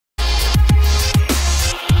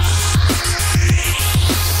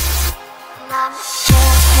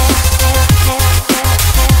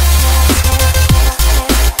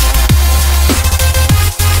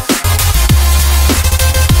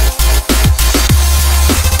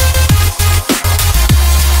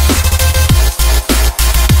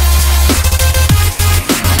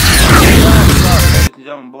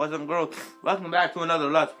boys and girls. Welcome back to another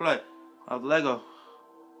Let's Play of Lego.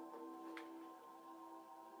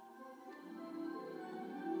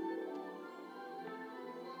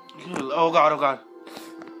 Oh god, oh god.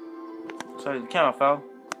 Sorry, the camera fell.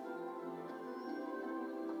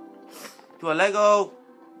 To a Lego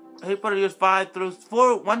Harry Potter Years 1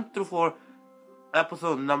 through 4,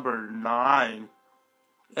 episode number 9.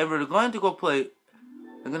 And we're going to go play.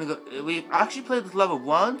 We actually played this level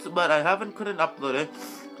once, but I couldn't upload it.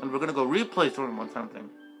 And we're gonna go replay something.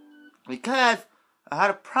 Because I had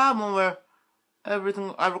a problem where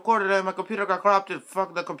everything I recorded and my computer got corrupted.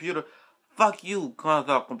 Fuck the computer. Fuck you,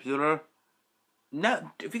 console computer.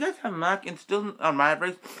 Now, if you guys have Mac and still on my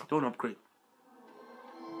race, don't upgrade.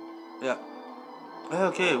 Yeah.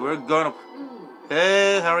 Okay, we're gonna.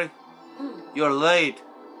 Hey, Harry. You're late.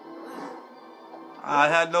 I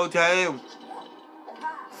had no time.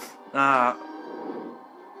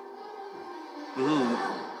 Ooh.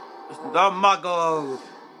 The muggle.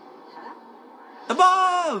 The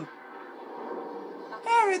ball!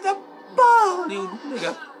 Harry, the ball, you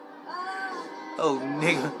nigga. Oh,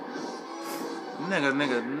 nigga. Nigga.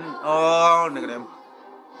 Oh, nigga them.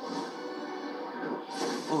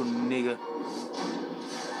 Oh, nigga.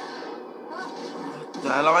 What the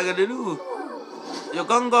hell am I gonna do? Yo,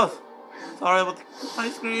 gungos. Sorry about the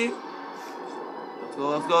ice cream.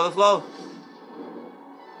 Let's go.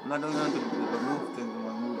 I'm not doing anything to remove things. I'm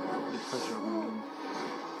gonna move the pressure.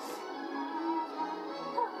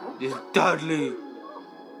 It's deadly.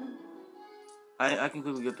 I can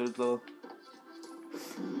quickly get through it though.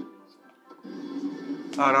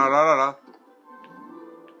 Oh, no.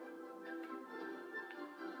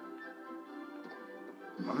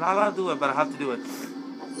 I'm not allowed to do it, but I have to do it.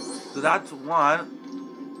 So that's one.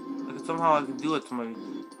 Somehow I can do it to me.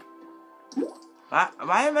 Why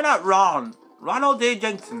am I not Ron? Ronald J.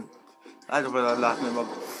 Jensen. I don't know that last name up.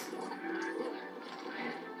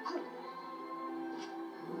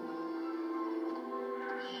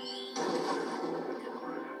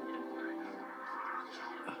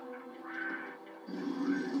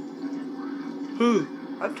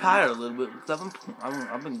 I'm tired a little bit because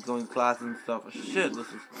I've been going to class and stuff. Shit, this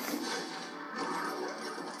is.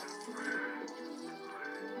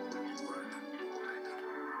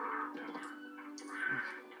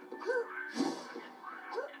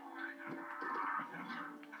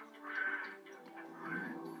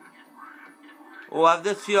 Oh, I have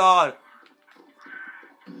this yard.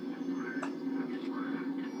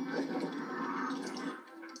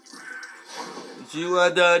 She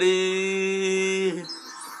want dirty.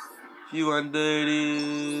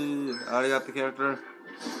 I already got the character.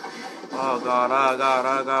 Oh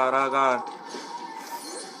god.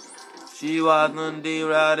 She wasn't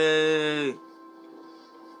ready.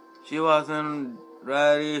 She wasn't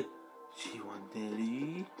ready. She wanted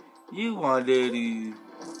it. You wanted it.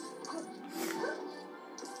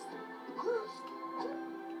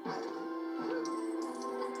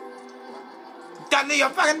 Stanley, you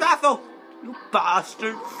fucking bastard! You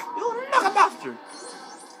bastard! You nigga bastard!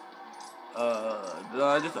 Did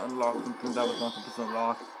I just unlock something that was not supposed to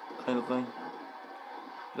unlock? Kind of thing.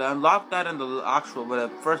 Did I unlock that in the actual, but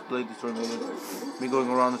at first played this story me going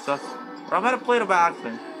around and stuff? Or I might have played it by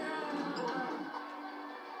accident.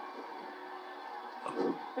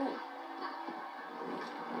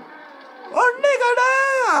 Oh,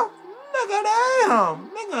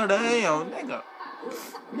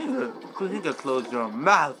 nigga, close your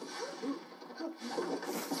mouth.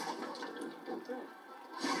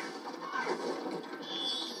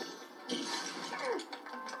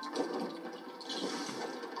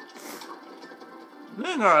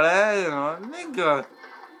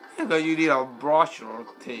 Nigga, you need a brush or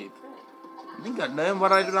tape. Nigga, damn,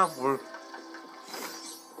 what I do that for?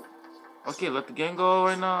 Okay, let the game go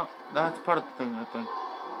right now. That's part of the thing, I think.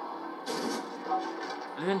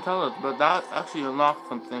 It didn't tell us, but that actually unlocked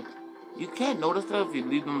something. You can't notice that if you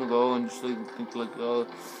leave them go and just think like, oh,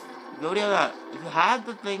 you already have that. If you had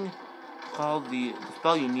the thing called the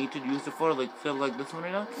spell you need to use it for, like say like this one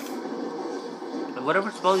right now, and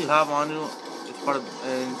whatever spell you have on you, it's part of,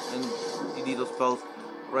 and you need those spells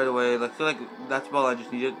right away. Like say like that spell I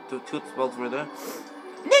just needed two spells right there.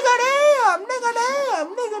 Nigga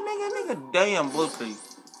damn bullshit.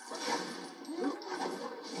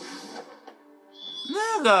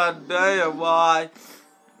 Nigga damn why?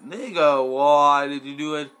 Nigga why did you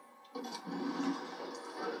do it?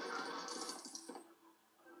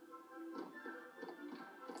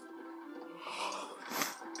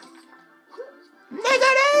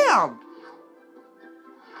 Nigga damn!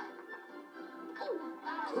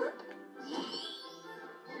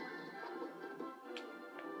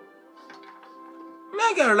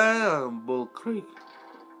 Nigga damn Bull Creek.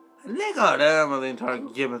 Nigga damn the entire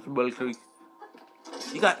game is Bull Creek.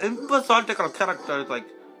 You got episodical characters like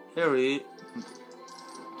Harry.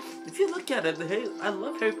 If you look at it, I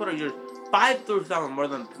love Harry Potter years 5 through 7 more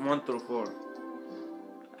than 1 through 4.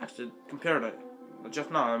 Actually, compare it.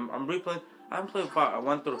 Just now, I'm replaying. I haven't played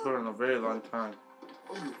 1 through 4 in a very long time.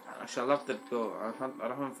 Actually, I left it go. I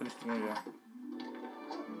haven't finished the game yet.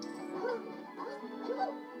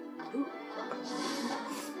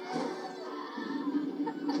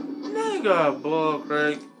 Nigga, Bull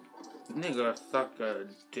Creek. Nigga, suck a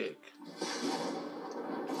dick.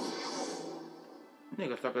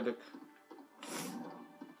 Nigga, suck a dick.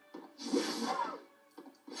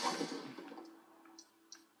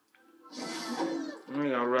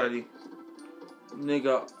 Nigga, ready.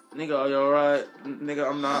 Nigga, you're right. Nigga,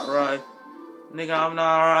 I'm not right. Nigga, I'm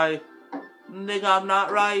not right. Nigga, I'm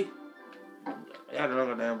not right. Yeah, I don't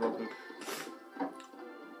know damn broken.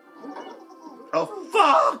 Oh,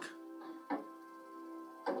 fuck!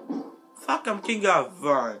 Fuck, I'm King of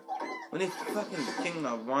Vine. We need fucking King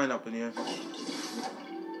of Vine up in here.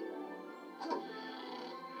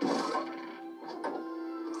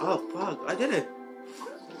 Oh, fuck, I did it.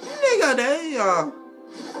 Nigga, damn.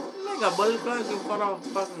 Nigga, but it's like in front of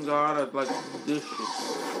fucking God, it's like this shit.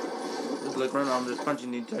 It's like right now, I'm just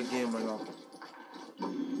punching the entire game right now.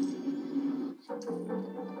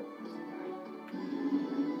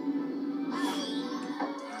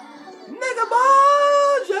 Nigga,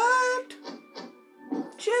 bullshit!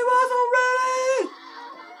 She wasn't ready!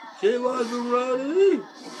 She wasn't ready!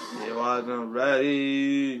 She wasn't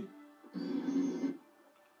ready!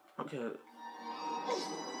 Okay.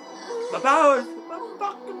 My powers! My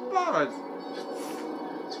fucking powers!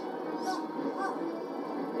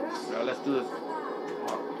 Yeah, let's do this.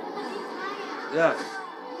 Yeah.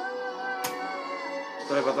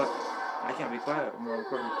 Sorry about that. I can't be quiet. I'm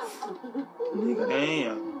recording. Nigga,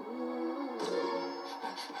 damn.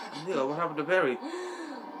 Nigga, what happened to Perry?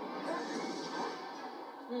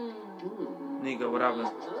 Nigga, what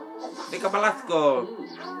happened? Nigga, Velasco!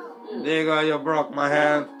 Nigga, you broke my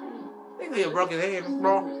hand. Nigga, you broke his hand,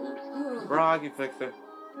 bro. Bro, I can fix it.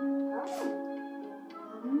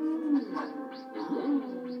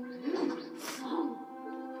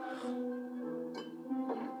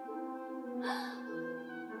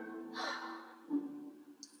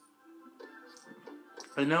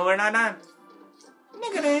 But no, we're not done.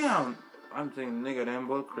 Nigga damn. I'm saying nigga damn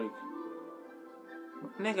Bull Creek.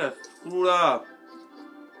 Nigga screwed up.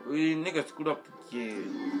 We nigga screwed up the kid.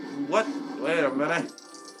 What? Wait a minute.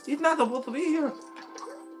 He's not supposed to be here.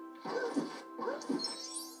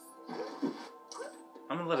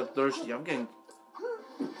 I'm a little thirsty. I'm getting...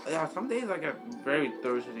 Yeah, some days I get very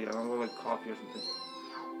thirsty. I don't want like coffee or something.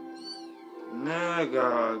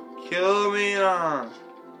 Nigga, kill me now.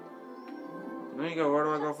 Nigga, where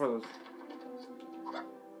do I go for this?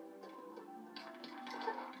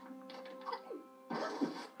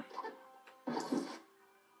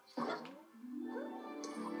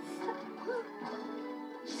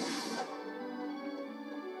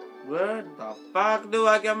 Where the fuck do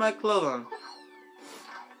I get my clothes on?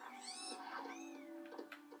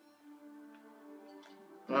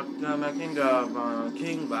 Fuck, my King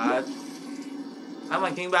Bad. I'm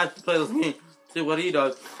my King Bad to play this game. See what he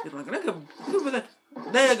does. He's like, nigga,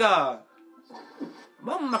 nigga.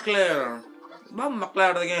 Bum McClare. Bum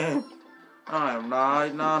McClare the game. I'm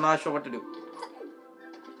not sure what to do.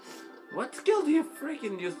 What skill do you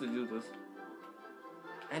freaking use to do this?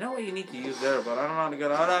 I know what you need to use there, but I don't know how to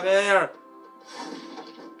get out of there.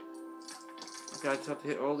 Okay, I just have to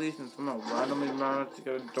hit all these and somehow randomly manage to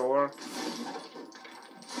get a door.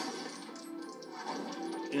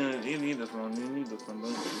 Yeah, you need this one. You need this one,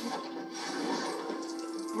 don't you?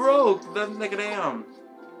 Broke! That nigga damn.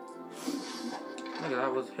 Nigga,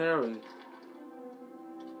 that was Harry.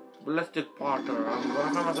 Ballistic Potter. I'm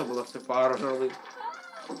gonna find myself Ballistic Potter early.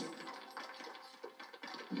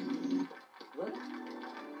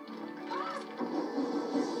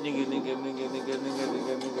 Nigga.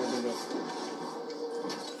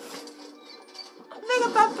 Nigga,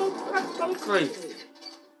 that's so crazy.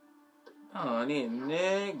 Oh, I need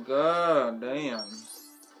nigga. Damn.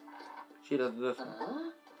 She does this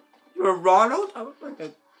one. You're Ronald? I was like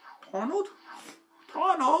a Ronald?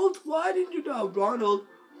 Ronald? Why didn't you know Ronald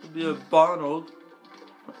would be a Bonald?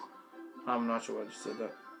 I'm not sure why I just said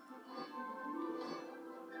that.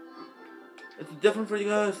 It's different for you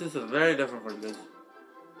guys. This is very different for you guys.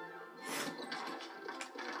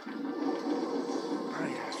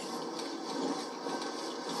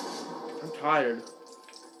 I'm tired.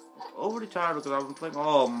 Overly tired because I've been playing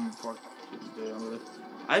all fucking day on this.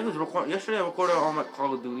 was recording yesterday. I recorded all my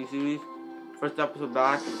Call of Duty series, first episode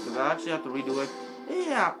back, because I actually have to redo it.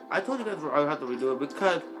 Yeah, I told you guys I would have to redo it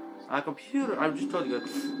because my computer. I just told you guys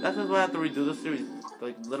that's just why I have to redo this series.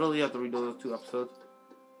 Like literally, I have to redo those 2 episodes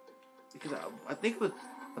because I think it was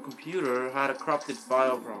the computer had a corrupted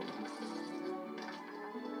file problem.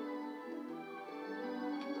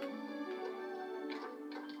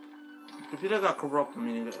 Computer got corrupted,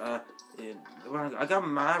 meaning when I got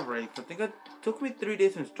Maverick, I think it took me 3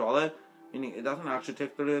 days to install it, meaning it doesn't actually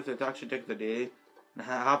take 3 days, it actually takes a day and a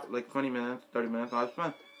half, like 20 minutes, 30 minutes. I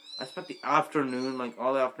spent the afternoon, like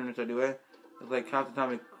all the afternoons I do it. It's like half the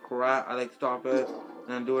time I like stop it, and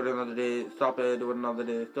then do it another day, stop it, do it another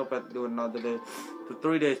day, stop it, do it another day. For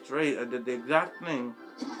 3 days straight, I did the exact thing.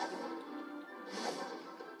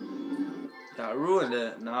 I ruined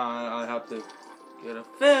it. Now I have to get a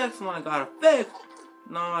fix. When I got a fix,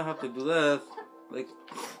 now I have to do this. Like,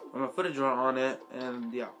 my footage on it,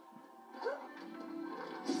 and yeah.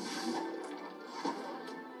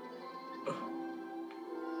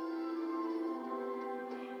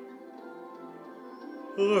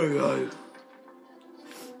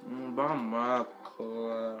 Oh my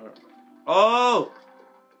god. Oh!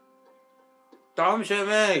 Dumb shit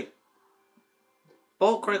me!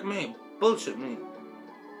 Bullcrick me! Bullshit me!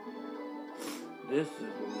 This is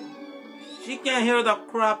weird. She can't hear the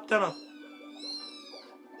crap tunnel.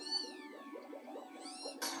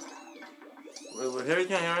 Wait, Harry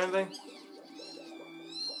can't hear anything?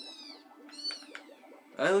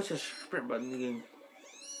 I wish a sprint button again.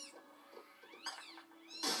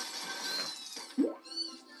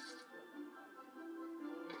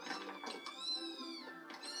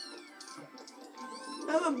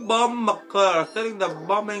 I'm a bomb McClure, setting the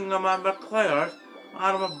bombing of my McClure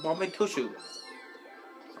out of a bombing tissue.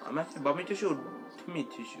 I'm actually bombing tissue, tummy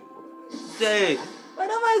tissue. Say, what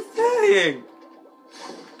am I saying?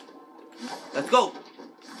 Let's go.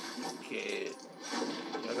 Okay.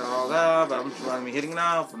 I got all that, but I'm just trying to be hitting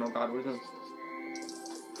now for no god reason.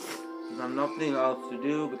 There's nothing else to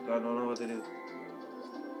do because I don't know what to do.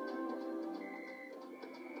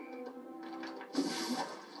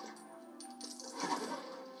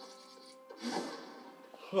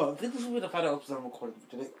 Well, I think this will be the final episode I'm recording for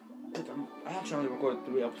today. I actually only recorded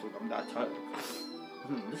 3 episodes. I'm that tired.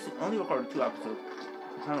 I only recorded 2 episodes.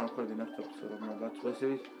 I'm trying to record the next episode of my Let's Play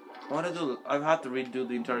series. I've had to redo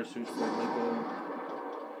the entire series for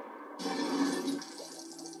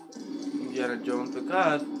Indiana Jones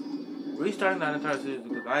because restarting that entire series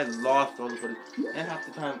because I lost all the footage. And half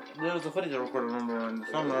the time, there was the footage I recorded, remember, in the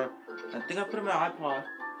summer. I think I put it in my iPod,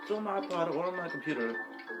 still on my iPod or on my computer.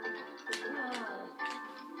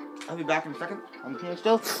 I'll be back in a second. I'm here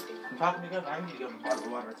still. I'm talking to you guys. I need to get a bottle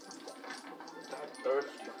of water. I'm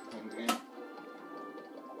thirsty.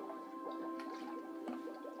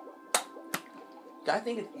 I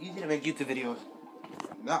think it's easy to make YouTube videos.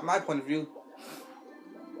 Not my point of view.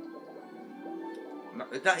 No,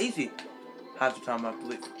 it's not easy. Half the time I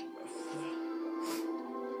believe.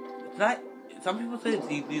 It's not. Some people say it's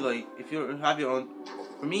easy. Like if you have your own.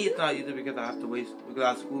 For me, it's not easy because I have to waste because I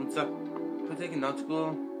have school and stuff. If I'm taking not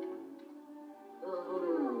school.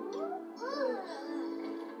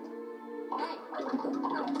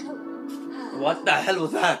 What the hell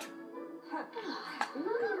was that?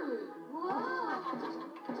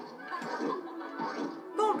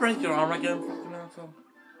 Don't break your arm again, fucking asshole.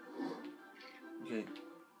 Okay.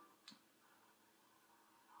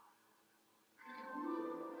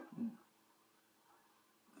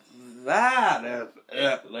 That is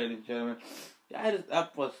it, ladies and gentlemen. That is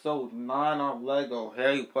episode 9 of Lego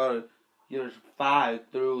Harry Potter years 5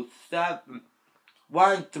 through 7.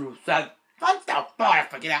 1 through 7. What's the fire,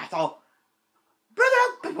 fucking asshole? Bring it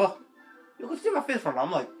up, people! You can see my face from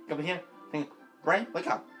I'm like, over here, think, brain, wake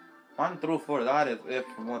up. 1 through 4, that is it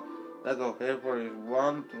from 1. Lego Harry Potter is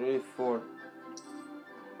 1 through 4.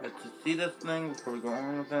 Let's see this thing before we go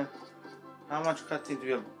on with it. How much cutscenes do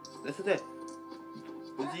we have? This is it.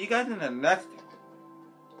 We'll see you guys in the next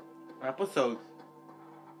episode.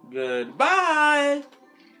 Goodbye!